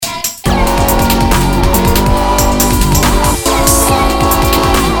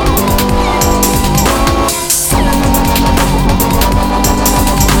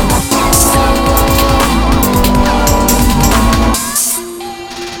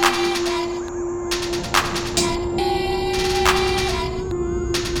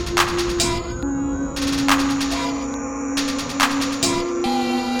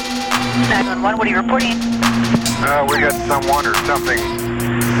What are you reporting? We got someone or something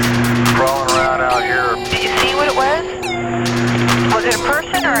crawling around out here. Did you see what it was? Was it a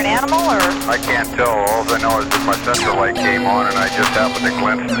person or an animal or? I can't tell. All I know is that my central light came on and I just happened to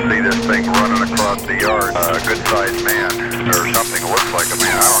glimpse to see this thing running across the yard. A good-sized man or something looks like a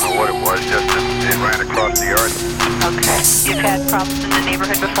man. I don't know what it was, just that it ran across the yard. Okay. You've had problems in the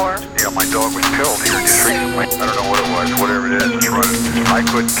neighborhood before? Yeah, my dog was killed here just recently. I don't know what it was. Whatever it is, it's running. I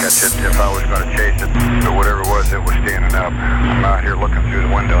couldn't catch it if I was going to chase it. But whatever it was standing up. I'm out here looking through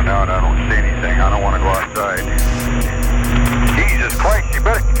the window now and I don't see anything. I don't want to go outside. Jesus Christ, you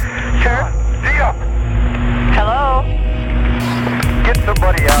better... Sure. See ya! Hello? Get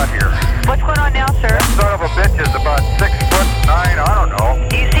somebody out here. What's going on now, sir? That son of